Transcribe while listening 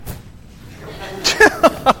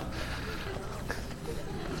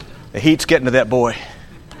The heat's getting to that boy.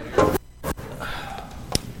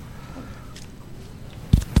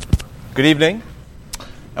 Good evening.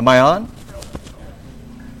 Am I on?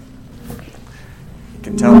 You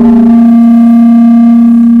can tell.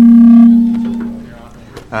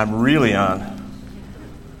 I'm really on.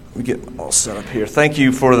 Let me get all set up here. Thank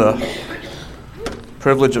you for the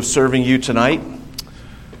privilege of serving you tonight.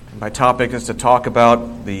 My topic is to talk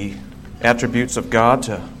about the attributes of God,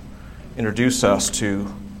 to introduce us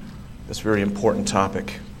to this very important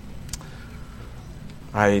topic.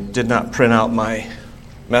 I did not print out my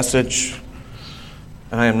message,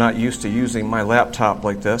 and I am not used to using my laptop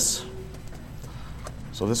like this,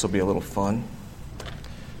 so this will be a little fun.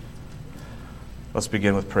 Let's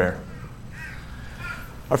begin with prayer.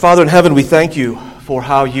 Our Father in heaven, we thank you for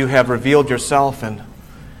how you have revealed yourself, and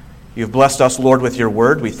you've blessed us, Lord, with your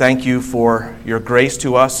word. We thank you for your grace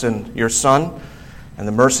to us and your Son, and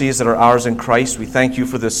the mercies that are ours in Christ. We thank you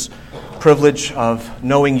for this privilege of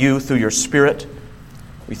knowing you through your Spirit.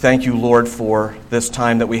 We thank you, Lord, for this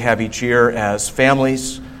time that we have each year as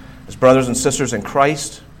families, as brothers and sisters in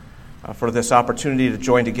Christ, for this opportunity to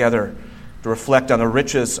join together to reflect on the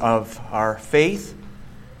riches of our faith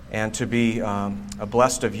and to be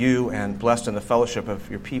blessed of you and blessed in the fellowship of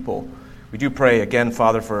your people. We do pray again,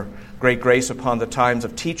 Father, for great grace upon the times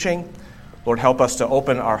of teaching. Lord, help us to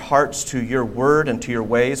open our hearts to your word and to your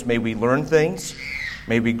ways. May we learn things.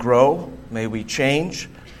 May we grow. May we change.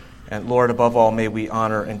 And Lord, above all, may we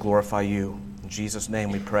honor and glorify you. In Jesus' name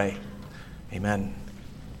we pray. Amen.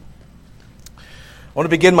 I want to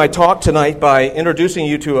begin my talk tonight by introducing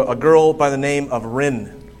you to a girl by the name of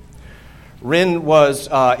Rin. Rin was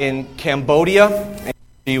in Cambodia, and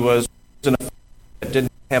she was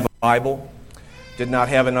didn't have a Bible, did not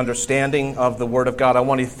have an understanding of the Word of God. I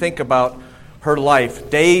want you to think about her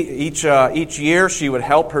life. Each year she would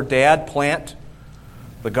help her dad plant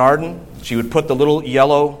the garden. She would put the little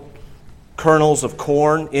yellow kernels of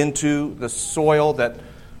corn into the soil that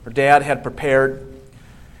her dad had prepared.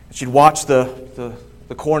 She'd watch the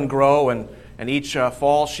corn grow, and each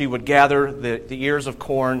fall she would gather the ears of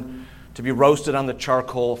corn to be roasted on the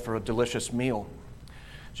charcoal for a delicious meal.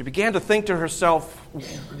 She began to think to herself,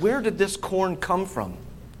 where did this corn come from?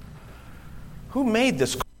 Who made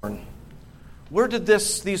this corn? Where did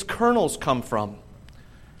these kernels come from?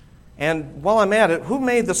 And while I'm at it, who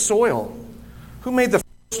made the soil? Who made the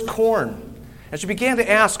first corn? And she began to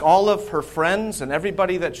ask all of her friends and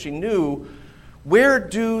everybody that she knew, where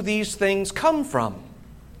do these things come from?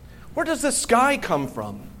 Where does the sky come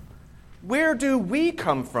from? Where do we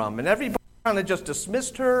come from? And everybody kind of just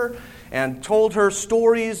dismissed her and told her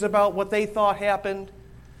stories about what they thought happened.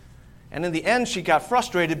 And in the end, she got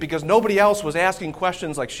frustrated because nobody else was asking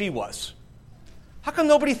questions like she was. How come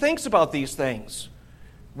nobody thinks about these things?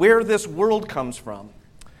 Where this world comes from?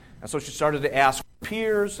 And so she started to ask her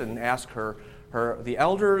peers and ask the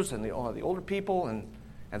elders and the older people, and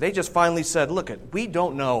they just finally said, look, we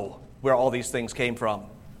don't know where all these things came from.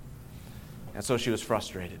 And so she was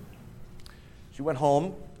frustrated. She went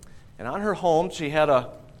home, and on her home she had a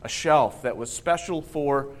shelf that was special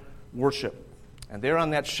for worship. And there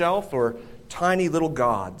on that shelf were tiny little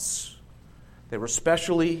gods. They were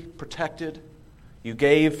specially protected. You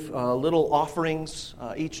gave little offerings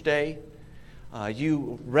each day.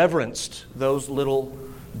 You reverenced those little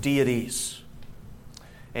deities.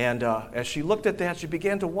 And as she looked at that, she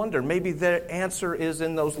began to wonder, maybe the answer is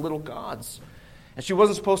in those little gods. And she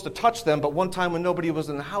wasn't supposed to touch them, but one time when nobody was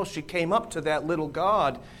in the house, she came up to that little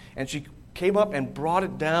god, and she came up and brought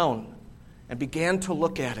it down and began to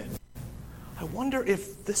look at it. I wonder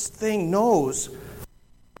if this thing knows where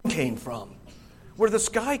it came from, where the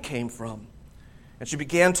sky came from. And she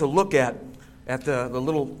began to look at the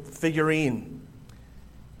little figurine,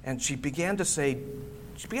 and she began to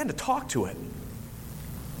talk to it.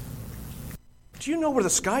 Do you know where the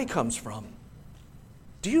sky comes from?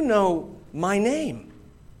 Do you know my name?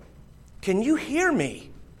 Can you hear me?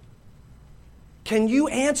 Can you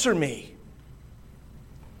answer me?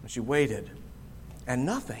 And she waited, and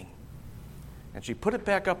nothing. And she put it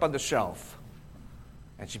back up on the shelf,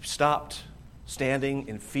 and she stopped standing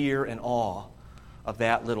in fear and awe of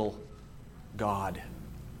that little God.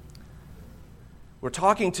 We're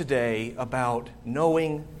talking today about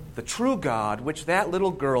knowing the true God, which that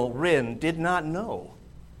little girl, Rin, did not know.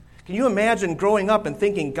 Can you imagine growing up and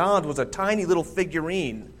thinking God was a tiny little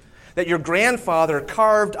figurine that your grandfather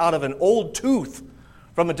carved out of an old tooth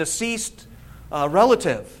from a deceased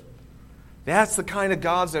relative? That's the kind of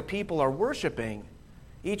gods that people are worshiping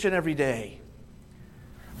each and every day.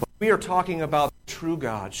 But we are talking about the true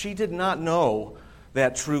God. She did not know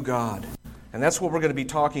that true God. And that's what we're going to be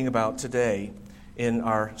talking about today in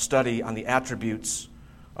our study on the attributes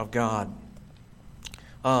of God.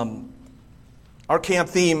 Our camp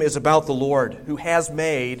theme is about the Lord, who has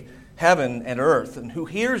made heaven and earth, and who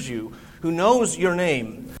hears you, who knows your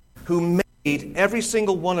name, who made every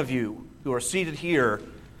single one of you who are seated here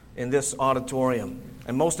in this auditorium.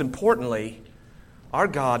 And most importantly, our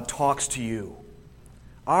God talks to you.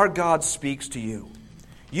 Our God speaks to you.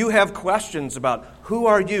 You have questions about who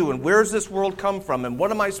are you and where does this world come from and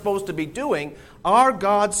what am I supposed to be doing? Our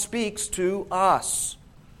God speaks to us.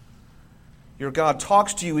 Your God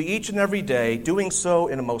talks to you each and every day, doing so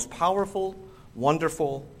in a most powerful,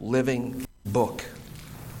 wonderful, living book.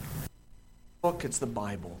 It's the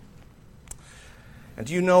Bible. And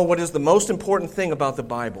do you know what is the most important thing about the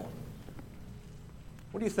Bible?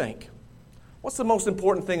 What do you think? What's the most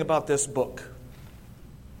important thing about this book?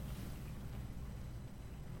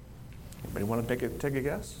 Anybody want to take a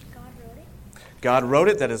guess? God wrote it. God wrote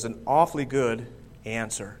it. That is an awfully good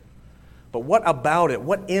answer. But what about it?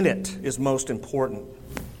 What in it is most important?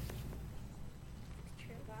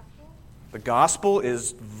 True gospel. The gospel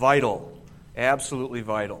is vital. Absolutely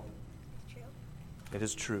vital. True. It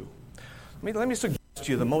is true. Let me suggest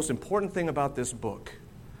to you the most important thing about this book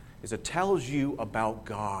is it tells you about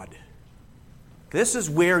God. This is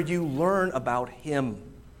where you learn about Him.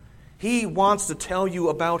 He wants to tell you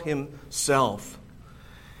about Himself.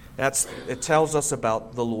 It tells us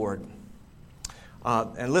about the Lord.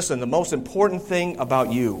 And listen, the most important thing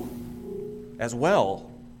about you as well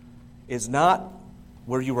is not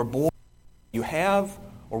where you were born, what you have,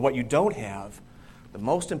 or what you don't have. The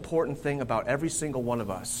most important thing about every single one of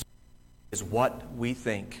us is what we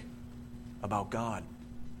think about God.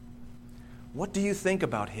 What do you think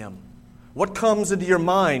about Him? What comes into your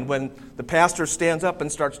mind when the pastor stands up and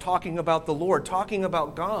starts talking about the Lord, talking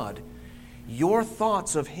about God? Your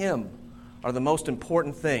thoughts of Him are the most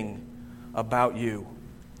important thing about you.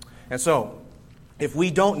 And so, if we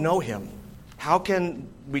don't know Him, how can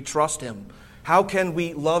we trust Him? How can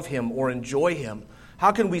we love Him or enjoy Him?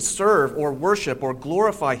 How can we serve or worship or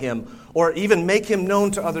glorify Him or even make Him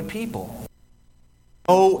known to other people?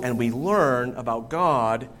 We know and we learn about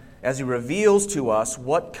God as He reveals to us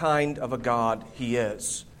what kind of a God He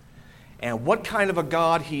is. And what kind of a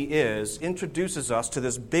God He is introduces us to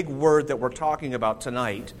this big word that we're talking about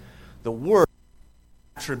tonight, the word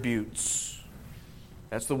attributes.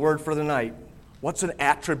 That's the word for the night. What's an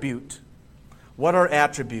attribute? What are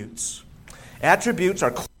attributes? Attributes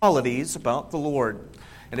are qualities about the Lord.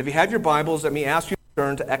 And if you have your Bibles, let me ask you to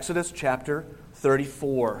turn to Exodus chapter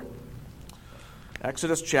 34.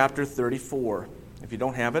 Exodus chapter 34. If you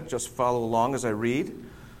don't have it, just follow along as I read.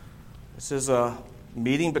 This is a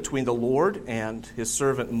meeting between the Lord and His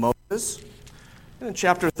servant Moses. And in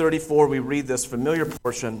chapter 34, we read this familiar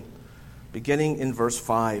portion beginning in verse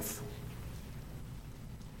 5.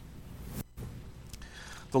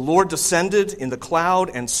 The Lord descended in the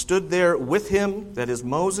cloud and stood there with him, that is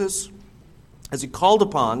Moses, as he called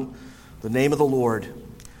upon the name of the Lord.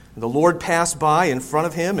 And the Lord passed by in front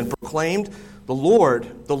of him and proclaimed, the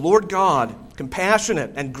Lord God,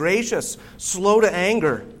 compassionate and gracious, slow to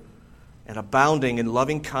anger, and abounding in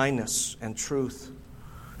loving kindness and truth,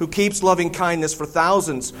 who keeps loving kindness for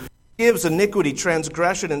thousands, gives iniquity,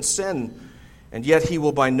 transgression, and sin, and yet He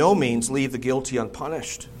will by no means leave the guilty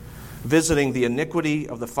unpunished, visiting the iniquity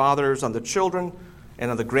of the fathers on the children and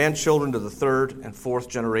on the grandchildren to the third and fourth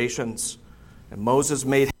generations. And Moses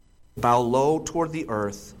made him bow low toward the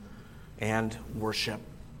earth and worship.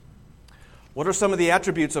 What are some of the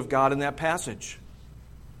attributes of God in that passage?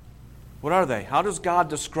 What are they? How does God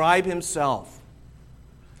describe Himself?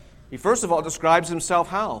 He first of all describes Himself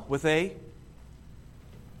how? With a,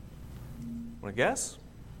 want to guess?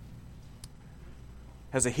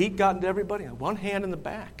 Has the heat gotten to everybody? One hand in the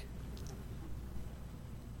back.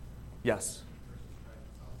 Yes.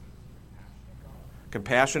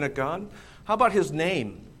 Compassionate God. How about His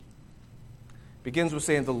name? Begins with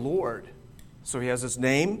saying the Lord. So He has His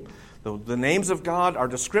name. The names of God are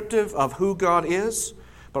descriptive of who God is.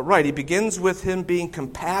 But right, He begins with Him being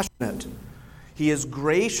compassionate. He is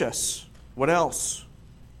gracious. What else?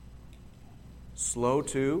 Slow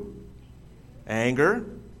to anger.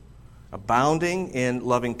 Abounding in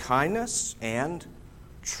loving kindness and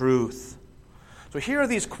truth. So here are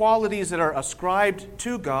these qualities that are ascribed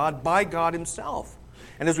to God by God Himself.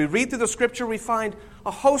 And as we read through the Scripture, we find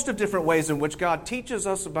a host of different ways in which God teaches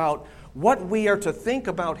us about what we are to think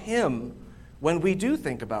about Him when we do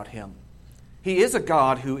think about Him. He is a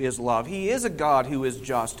God who is love. He is a God who is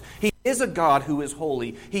just. He is a God who is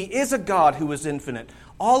holy. He is a God who is infinite.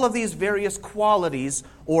 All of these various qualities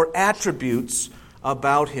or attributes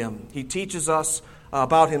about him. He teaches us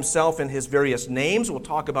about himself in his various names. We'll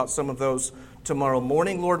talk about some of those tomorrow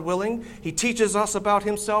morning, Lord willing. He teaches us about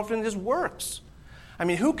himself in his works. I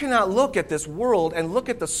mean, who cannot look at this world and look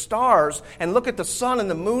at the stars and look at the sun and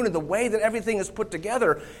the moon and the way that everything is put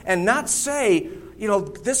together and not say,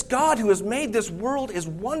 this God who has made this world is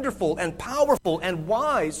wonderful and powerful and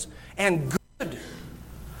wise and good.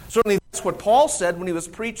 Certainly that's what Paul said when he was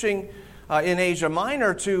preaching in Asia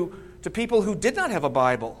Minor to people who did not have a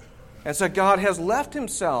Bible, and said God has left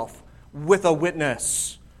himself with a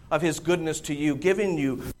witness of his goodness to you, giving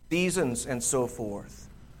you seasons and so forth.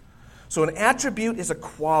 So an attribute is a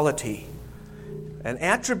quality. An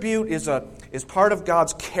attribute is part of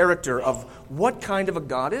God's character of what kind of a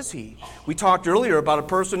God is he. We talked earlier about a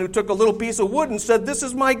person who took a little piece of wood and said, "This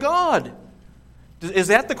is my God." Is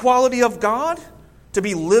that the quality of God? To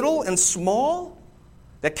be little and small?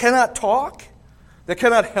 That cannot talk? That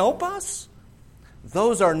cannot help us?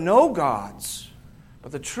 Those are no gods.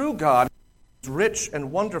 But the true God has rich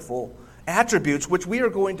and wonderful attributes which we are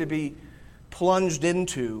going to be plunged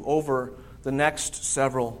into over the next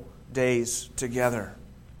several days together.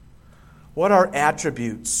 What are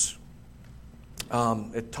attributes?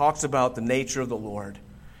 It talks about the nature of the Lord.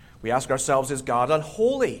 We ask ourselves, is God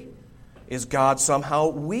unholy? Is God somehow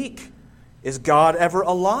weak? Is God ever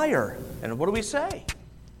a liar? And what do we say?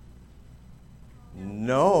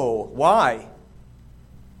 No. Why?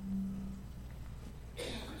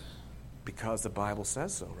 Because the Bible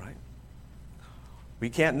says so, right? We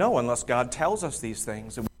can't know unless God tells us these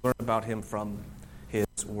things, and we learn about him from his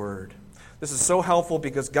word. This is so helpful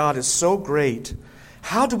because God is so great.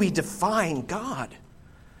 How do we define God?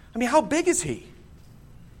 I mean, how big is he?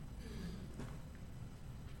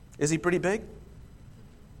 Is he pretty big?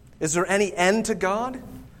 Is there any end to God?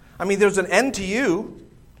 I mean, there's an end to you.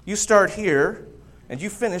 You start here, and you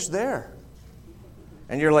finish there.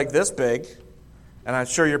 And you're like this big, and I'm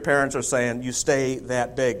sure your parents are saying, you stay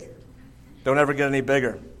that big. Don't ever get any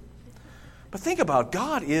bigger. But think about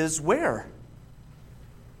God is where?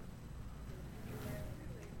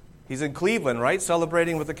 He's in Cleveland, right?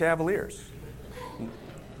 Celebrating with the Cavaliers.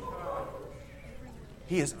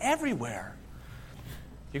 He is everywhere.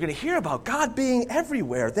 You're going to hear about God being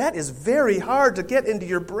everywhere. That is very hard to get into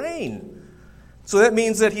your brain. So that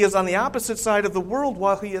means that he is on the opposite side of the world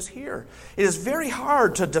while he is here. It is very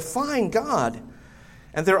hard to define God,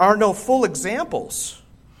 and there are no full examples.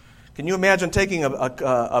 Can you imagine taking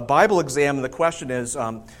a Bible exam and the question is,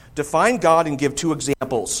 define God and give 2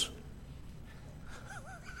 examples?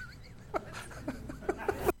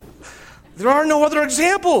 There are no other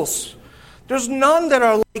examples. There's none that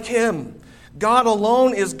are like him. God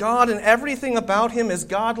alone is God, and everything about him is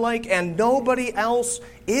godlike, and nobody else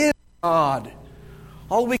is God.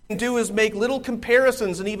 All we can do is make little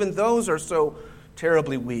comparisons, and even those are so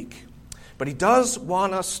terribly weak. But he does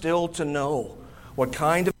want us still to know what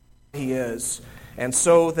kind of he is, and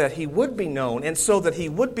so that he would be known, and so that he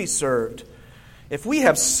would be served. If we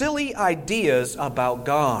have silly ideas about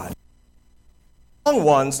God, wrong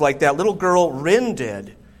ones like that little girl Rin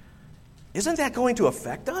did, isn't that going to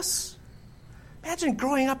affect us? Imagine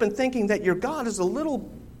growing up and thinking that your God is a little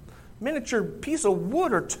miniature piece of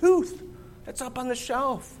wood or tooth that's up on the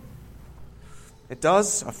shelf. It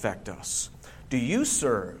does affect us. Do you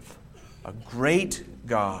serve a great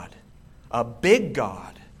God, a big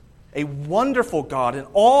God, a wonderful God, an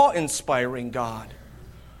awe-inspiring God?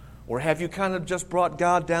 Or have you kind of just brought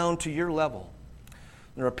God down to your level?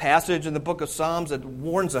 There's a passage in the book of Psalms that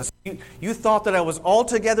warns us, you thought that I was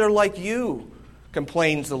altogether like you,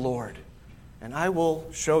 complains the Lord, and I will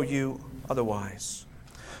show you otherwise.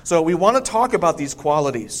 So we want to talk about these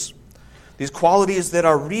qualities that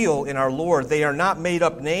are real in our Lord. They are not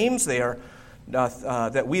made-up names. They are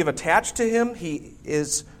that we have attached to him. He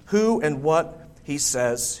is who and what he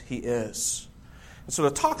says he is. And so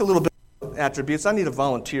to talk a little bit about attributes, I need a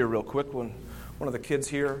volunteer real quick. One of the kids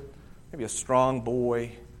here, maybe a strong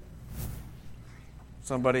boy,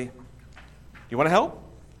 somebody. You want to help?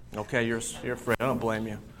 Okay, you're afraid. I don't blame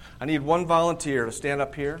you. I need one volunteer to stand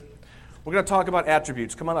up here. We're going to talk about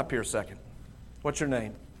attributes. Come on up here a second. What's your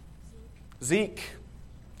name? Zeke.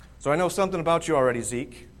 So I know something about you already,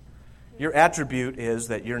 Zeke. Your attribute is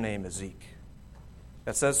that your name is Zeke.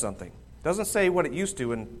 That says something. It doesn't say what it used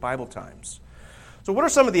to in Bible times. So what are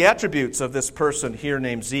some of the attributes of this person here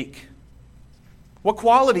named Zeke? What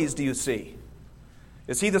qualities do you see?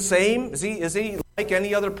 Is he the same? Is he like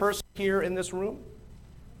any other person here in this room?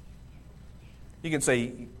 You can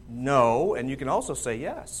say no, and you can also say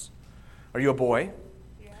yes. Are you a boy?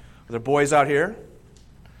 Yeah. Are there boys out here?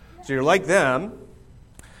 So you're like them.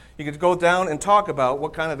 You could go down and talk about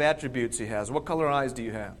what kind of attributes he has. What color eyes do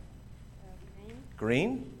you have?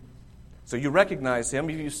 Green? So you recognize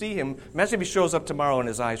him. If you see him, imagine if he shows up tomorrow and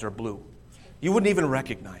his eyes are blue. You wouldn't even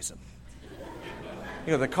recognize him.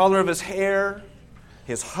 You know, the color of his hair,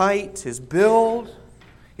 his height, his build.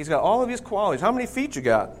 He's got all of his qualities. How many feet you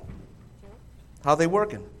got? How are they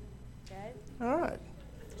working? Good. All right.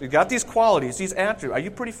 So you got these qualities, these attributes. Are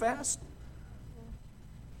you pretty fast?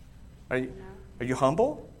 Are you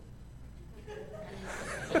humble?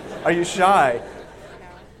 Are you shy? No.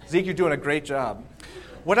 Zeke, you're doing a great job.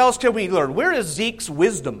 What else can we learn? Where is Zeke's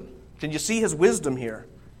wisdom? Can you see his wisdom here?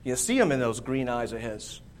 You see him in those green eyes of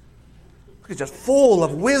his. He's just full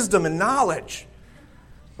of wisdom and knowledge.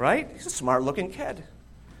 Right? He's a smart-looking kid.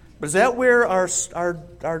 But is that where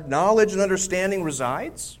our knowledge and understanding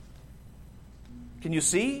resides? Can you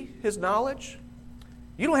see his knowledge?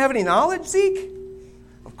 You don't have any knowledge, Zeke?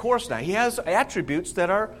 Of course not. He has attributes that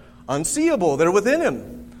are unseeable, that are within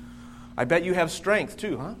him. I bet you have strength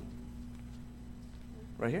too, huh?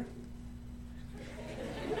 Right here?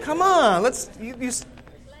 Come on, let's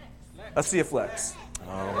see a flex.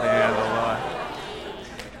 Oh man,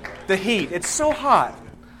 the heat. It's so hot.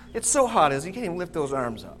 It's so hot as you can't even lift those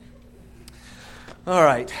arms up. All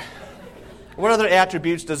right. What other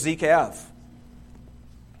attributes does Zeke have?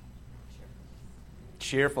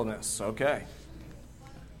 Cheerfulness. Okay.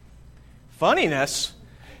 Funniness.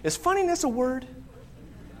 Is funniness a word?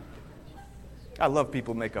 I love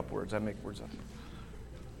people who make up words. I make words up.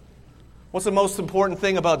 What's the most important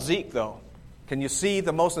thing about Zeke, though? Can you see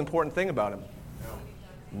the most important thing about him?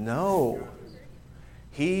 No.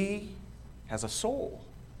 He has a soul,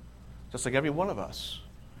 just like every one of us.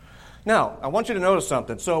 Now, I want you to notice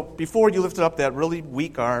something. So before you lifted up that really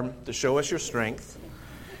weak arm to show us your strength,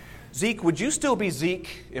 Zeke, would you still be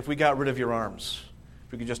Zeke if we got rid of your arms?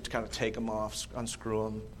 If we could just kind of take them off, unscrew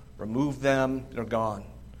them, remove them, they're gone.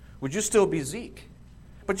 Would you still be Zeke?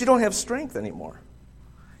 But you don't have strength anymore.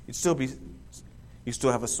 You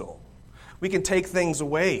still have a soul. We can take things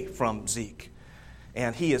away from Zeke,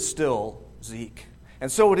 and he is still Zeke.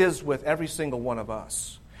 And so it is with every single one of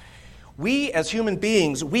us. We, as human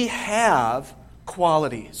beings, we have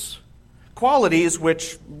qualities. Qualities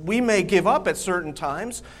which we may give up at certain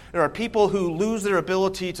times. There are people who lose their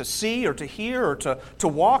ability to see or to hear or to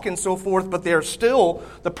walk and so forth, but they're still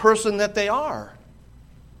the person that they are.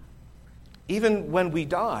 Even when we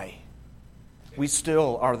die, we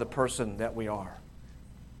still are the person that we are.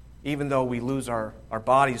 Even though we lose our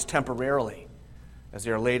bodies temporarily as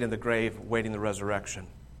they are laid in the grave waiting the resurrection.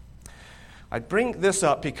 I bring this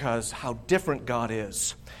up because how different God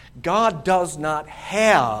is. God does not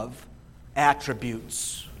have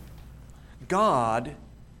attributes. God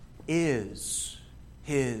is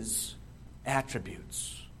his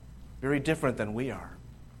attributes. Very different than we are.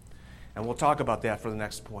 And we'll talk about that for the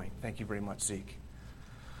next point. Thank you very much, Zeke.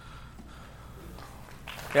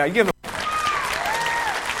 Yeah, you give him.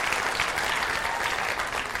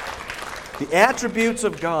 The attributes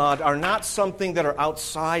of God are not something that are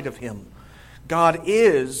outside of him. God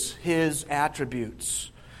is his attributes.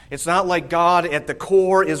 It's not like God at the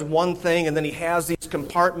core is one thing and then he has these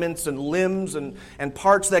compartments and limbs and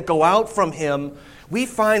parts that go out from him. We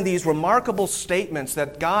find these remarkable statements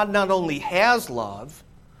that God not only has love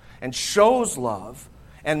and shows love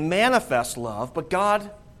and manifests love, but God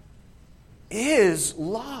is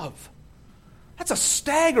love. That's a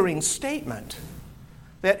staggering statement.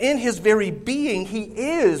 That in his very being, he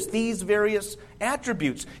is these various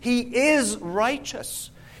attributes. He is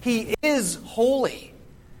righteous. He is holy.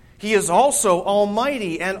 He is also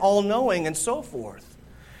almighty and all-knowing and so forth.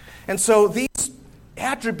 And so these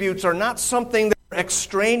attributes are not something that are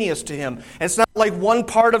extraneous to him. It's not like one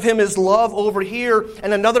part of him is love over here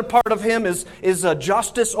and another part of him is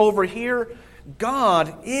justice over here.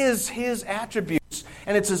 God is his attributes,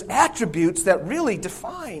 and it's his attributes that really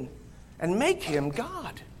define and make him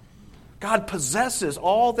God. God possesses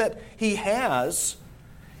all that he has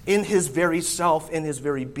in his very self, in his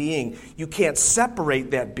very being. You can't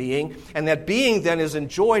separate that being, and that being then is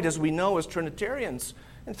enjoyed, as we know as Trinitarians,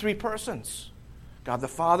 in three persons. God the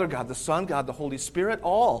Father, God the Son, God the Holy Spirit,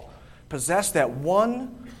 all possess that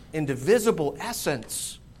one indivisible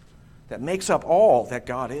essence that makes up all that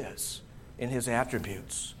God is in his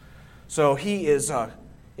attributes. So he is,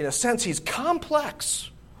 in a sense, he's complex.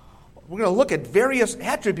 We're going to look at various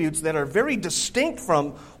attributes that are very distinct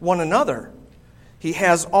from one another. He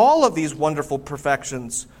has all of these wonderful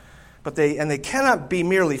perfections, but they cannot be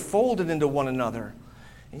merely folded into one another.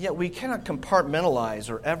 And yet we cannot compartmentalize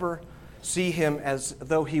or ever see him as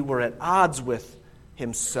though he were at odds with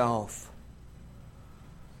himself.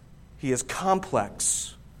 He is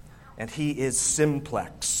complex. and he is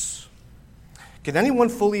simplex. Can anyone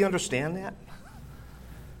fully understand that?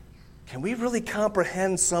 Can we really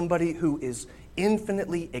comprehend somebody who is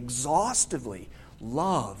infinitely, exhaustively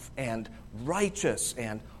love and righteous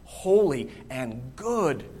and holy and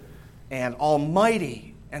good and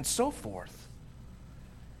almighty and so forth?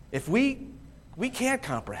 If we can't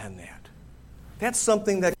comprehend that. That's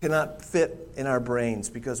something that cannot fit in our brains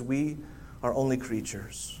because we are only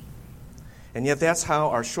creatures. And yet that's how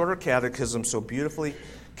our shorter catechism so beautifully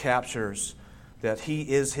captures that he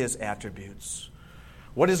is his attributes.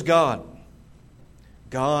 What is God?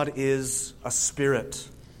 God is a spirit,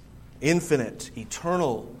 infinite,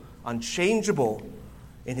 eternal, unchangeable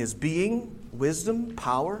in his being, wisdom,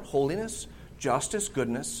 power, holiness, justice,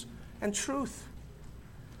 goodness, and truth.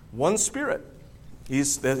 One spirit.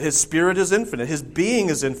 His spirit is infinite. His being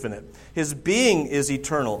is infinite. His being is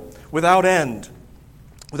eternal, without end,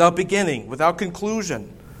 without beginning, without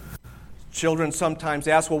conclusion. Children sometimes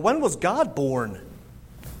ask, well, when was God born?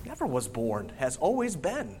 Never was born, has always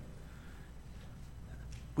been.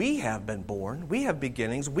 We have been born, we have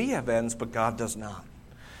beginnings, we have ends, but God does not.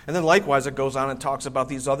 And then likewise it goes on and talks about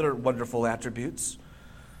these other wonderful attributes.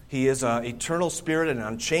 He is an eternal spirit and an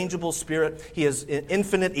unchangeable spirit. He is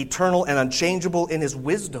infinite, eternal, and unchangeable in his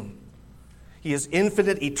wisdom. He is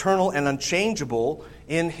infinite, eternal, and unchangeable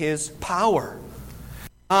in his power.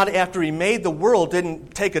 God, after he made the world,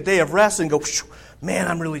 didn't take a day of rest and go, man,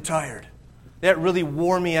 I'm really tired. That really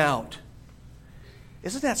wore me out.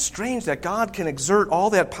 Isn't that strange that God can exert all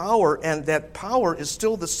that power and that power is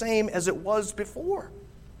still the same as it was before?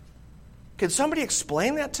 Can somebody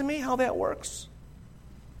explain that to me, how that works?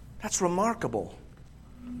 That's remarkable.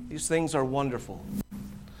 These things are wonderful.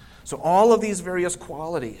 So all of these various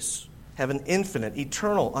qualities have an infinite,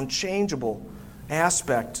 eternal, unchangeable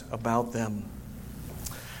aspect about them.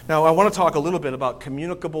 Now, I want to talk a little bit about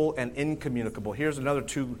communicable and incommunicable. Here's another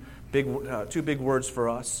two big words for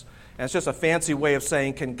us. And it's just a fancy way of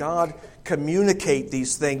saying, can God communicate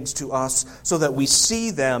these things to us so that we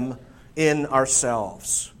see them in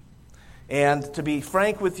ourselves? And to be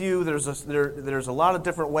frank with you, there's a lot of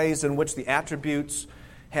different ways in which the attributes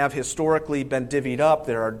have historically been divvied up.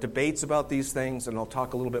 There are debates about these things, and I'll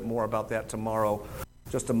talk a little bit more about that tomorrow,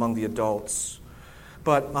 just among the adults.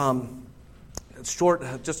 But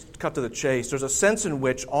just cut to the chase, there's a sense in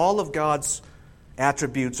which all of God's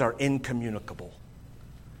attributes are incommunicable.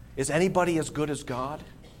 Is anybody as good as God?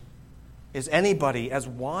 Is anybody as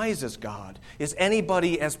wise as God? Is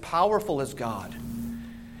anybody as powerful as God?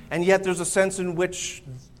 And yet there's a sense in which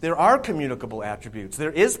there are communicable attributes.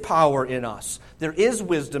 There is power in us. There is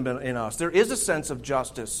wisdom in us. There is a sense of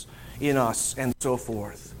justice in us, and so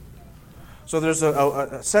forth. So there's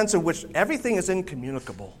a sense in which everything is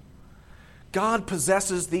incommunicable. God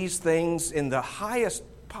possesses these things in the highest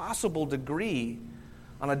possible degree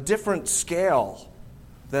on a different scale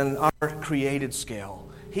than our created scale.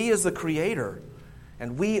 He is the creator,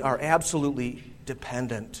 and we are absolutely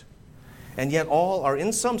dependent. And yet all are,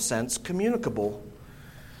 in some sense, communicable.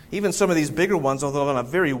 Even some of these bigger ones, although on a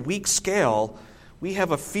very weak scale, we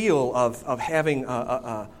have a feel of having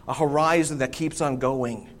a horizon that keeps on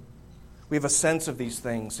going. We have a sense of these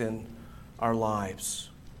things in our lives.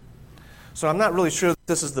 So I'm not really sure that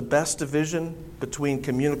this is the best division between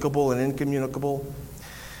communicable and incommunicable.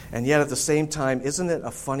 And yet at the same time, isn't it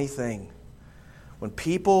a funny thing? When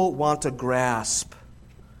people want to grasp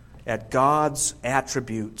at God's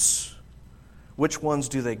attributes, which ones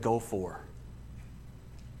do they go for?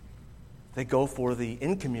 They go for the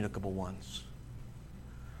incommunicable ones.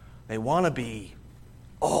 They want to be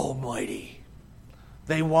almighty.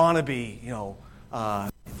 They want to be,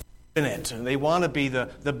 infinite. And they want to be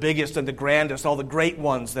the biggest and the grandest, all the great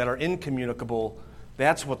ones that are incommunicable.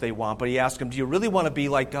 That's what they want. But he asks them, do you really want to be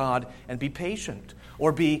like God and be patient?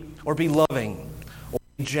 Or be loving? Or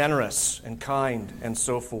be generous and kind and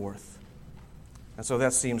so forth? And so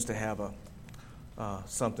that seems to have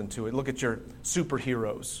something to it. Look at your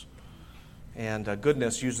superheroes. And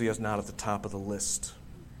goodness usually is not at the top of the list.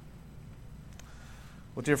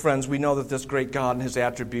 Well, dear friends, we know that this great God and his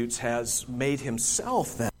attributes has made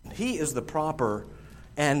himself then. He is the proper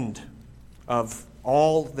end of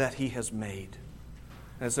all that he has made.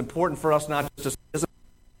 And it's important for us not just to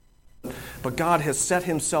say, but God has set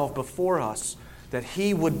himself before us that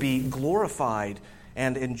he would be glorified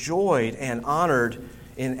and enjoyed and honored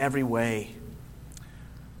in every way.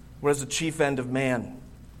 What is the chief end of man?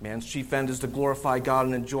 Man's chief end is to glorify God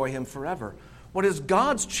and enjoy him forever. What is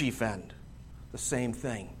God's chief end? The same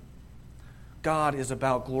thing. God is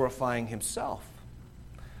about glorifying himself.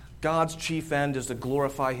 God's chief end is to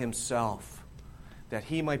glorify himself, that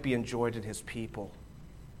he might be enjoyed in his people.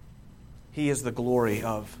 He is the glory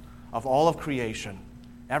of all of creation.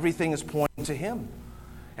 Everything is pointing to Him.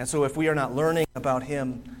 And so if we are not learning about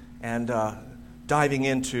Him and diving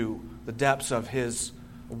into the depths of His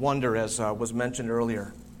wonder, as was mentioned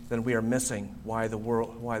earlier, then we are missing why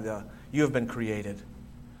you have been created.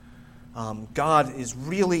 God is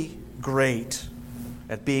really great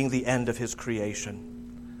at being the end of His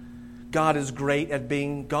creation. God is great at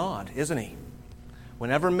being God, isn't He?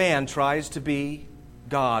 Whenever man tries to be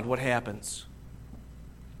God, what happens?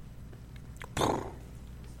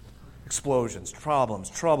 Explosions, problems,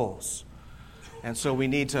 troubles. And so we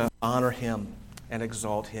need to honor Him and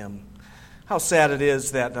exalt Him. How sad it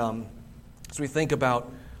is that as we think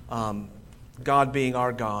about God being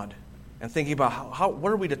our God and thinking about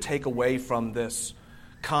what are we to take away from this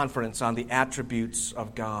conference on the attributes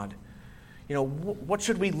of God? What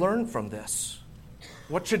should we learn from this?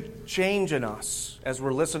 What should change in us as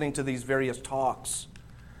we're listening to these various talks?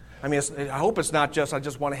 I hope it's not just I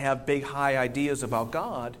just want to have big, high ideas about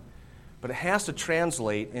God, but it has to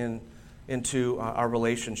translate into our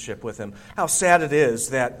relationship with Him. How sad it is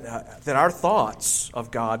that our thoughts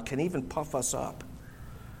of God can even puff us up.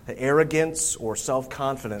 The arrogance or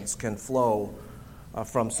self-confidence can flow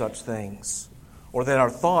from such things. Or that our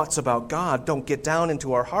thoughts about God don't get down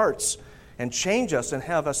into our hearts and change us and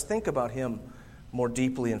have us think about Him more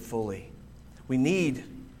deeply and fully. We need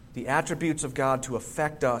the attributes of God to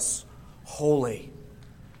affect us wholly.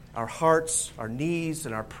 Our hearts, our needs,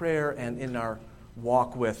 and our prayer, and in our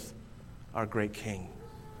walk with our great King.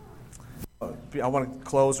 I want to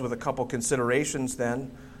close with a couple considerations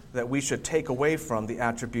then that we should take away from the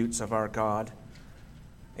attributes of our God.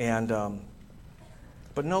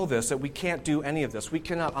 But know this, that we can't do any of this. We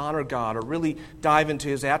cannot honor God or really dive into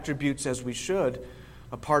His attributes as we should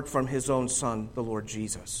apart from His own Son, the Lord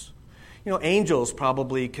Jesus. Angels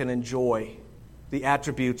probably can enjoy the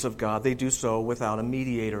attributes of God. They do so without a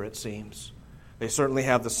mediator, it seems. They certainly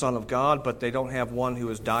have the Son of God, but they don't have one who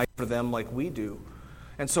has died for them like we do.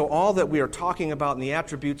 And so all that we are talking about in the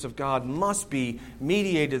attributes of God must be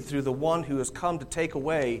mediated through the one who has come to take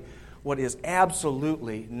away what is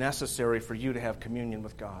absolutely necessary for you to have communion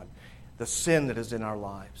with God, the sin that is in our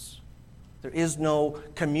lives. There is no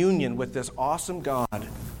communion with this awesome God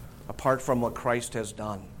apart from what Christ has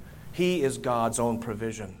done. He is God's own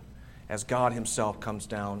provision as God Himself comes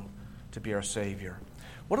down to be our Savior.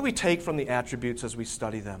 What do we take from the attributes as we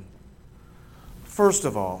study them? First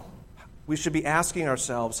of all, we should be asking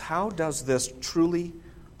ourselves, how does this truly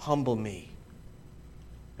humble me?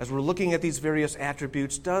 As we're looking at these various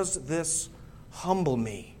attributes, does this humble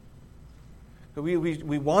me? We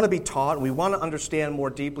want to be taught, and we want to understand more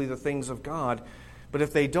deeply the things of God, but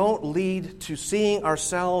if they don't lead to seeing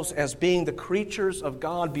ourselves as being the creatures of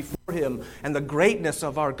God before Him and the greatness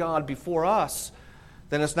of our God before us,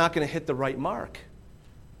 then it's not going to hit the right mark.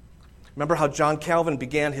 Remember how John Calvin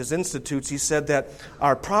began his Institutes? He said that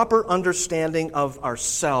our proper understanding of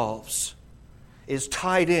ourselves is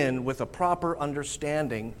tied in with a proper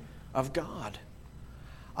understanding of God.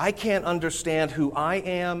 I can't understand who I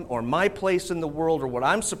am or my place in the world or what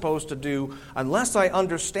I'm supposed to do unless I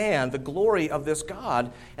understand the glory of this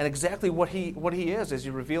God and exactly what He is as He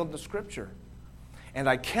revealed in the Scripture. And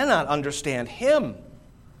I cannot understand Him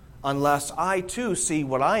unless I too see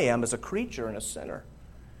what I am as a creature and a sinner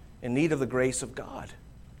in need of the grace of God.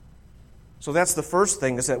 So that's the first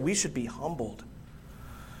thing, is that we should be humbled.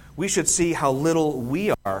 We should see how little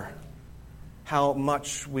we are, how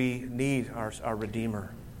much we need our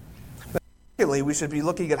Redeemer. Secondly, we should be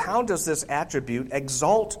looking at how does this attribute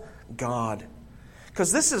exalt God?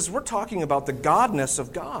 Because we're talking about the godness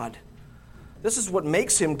of God. This is what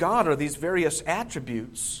makes Him God, are these various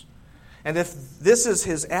attributes. And if this is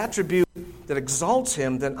His attribute that exalts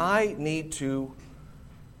Him, then I need to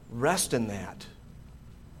rest in that.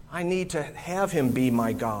 I need to have Him be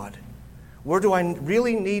my God. Where do I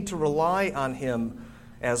really need to rely on Him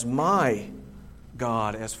as my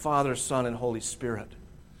God, as Father, Son, and Holy Spirit?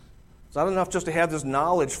 It's not enough just to have this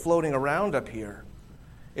knowledge floating around up here.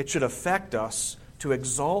 It should affect us to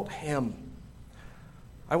exalt Him.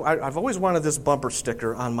 I've always wanted this bumper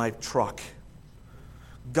sticker on my truck.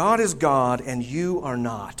 God is God and you are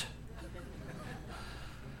not.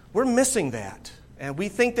 We're missing that. And we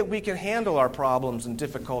think that we can handle our problems and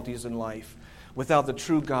difficulties in life without the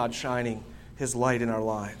true God shining His light in our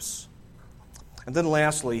lives. And then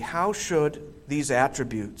lastly, how should these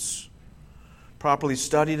attributes, properly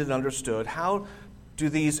studied and understood, how do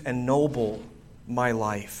these ennoble my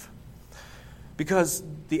life? Because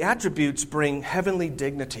the attributes bring heavenly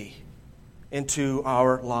dignity into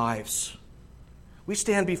our lives. We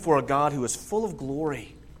stand before a God who is full of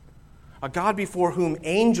glory, a God before whom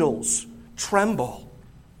angels tremble.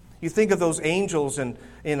 You think of those angels in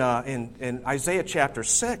Isaiah chapter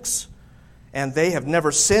 6, and they have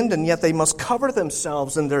never sinned, and yet they must cover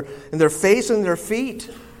themselves in their face and their feet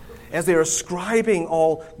as they are ascribing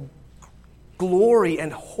all glory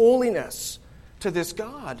and holiness to this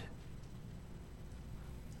God.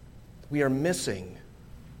 We are missing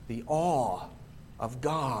the awe of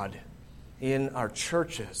God in our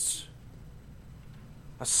churches.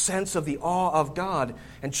 A sense of the awe of God.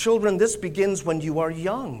 And children, this begins when you are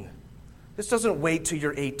young. This doesn't wait till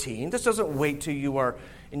you're 18. This doesn't wait till you are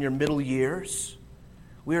in your middle years.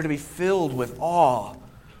 We are to be filled with awe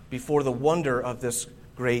before the wonder of this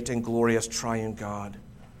great and glorious triune God.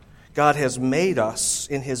 God has made us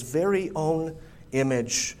in His very own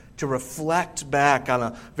image to reflect back on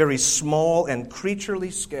a very small and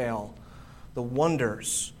creaturely scale the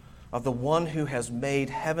wonders of the one who has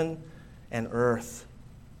made heaven and earth.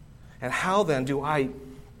 And how then do I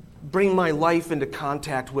bring my life into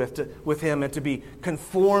contact with Him and to be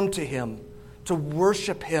conformed to Him, to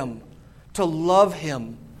worship Him, to love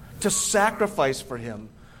Him, to sacrifice for Him,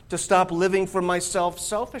 to stop living for myself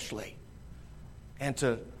selfishly, and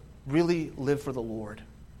to really live for the Lord?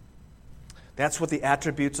 That's what the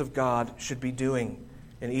attributes of God should be doing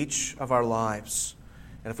in each of our lives.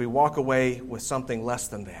 And if we walk away with something less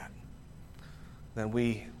than that, then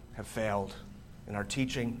we have failed in our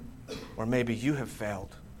teaching, or maybe you have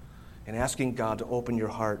failed in asking God to open your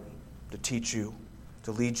heart, to teach you,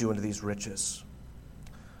 to lead you into these riches.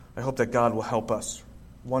 I hope that God will help us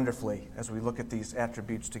wonderfully as we look at these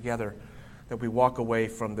attributes together, that we walk away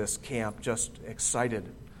from this camp just excited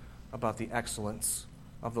about the excellence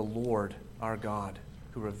of the Lord our God,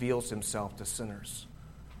 who reveals Himself to sinners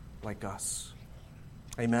like us.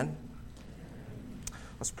 Amen?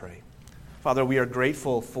 Let's pray. Father, we are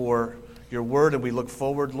grateful for your word, and we look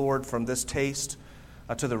forward, Lord, from this taste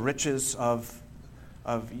to the riches of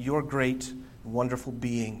your great, wonderful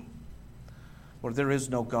being. Lord, there is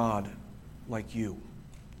no God like you.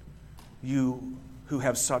 You who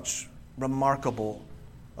have such remarkable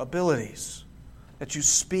abilities, that you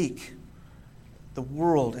speak the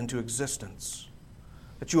world into existence,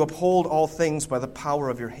 that you uphold all things by the power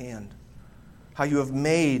of your hand, how you have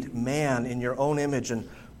made man in your own image and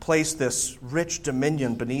placed this rich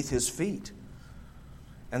dominion beneath his feet,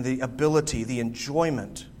 and the ability, the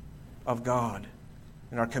enjoyment of God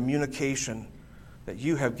in our communication that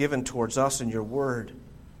you have given towards us in your word,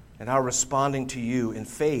 and our responding to you in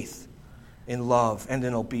faith, in love, and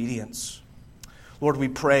in obedience. Lord, we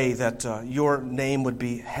pray that your name would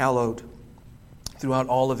be hallowed throughout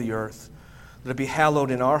all of the earth, that it be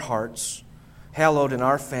hallowed in our hearts, hallowed in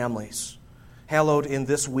our families, hallowed in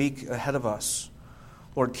this week ahead of us.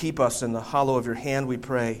 Lord, keep us in the hollow of your hand, we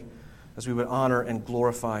pray, as we would honor and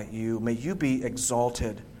glorify you. May you be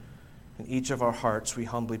exalted in each of our hearts, we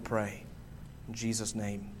humbly pray. In Jesus'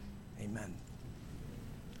 name, amen.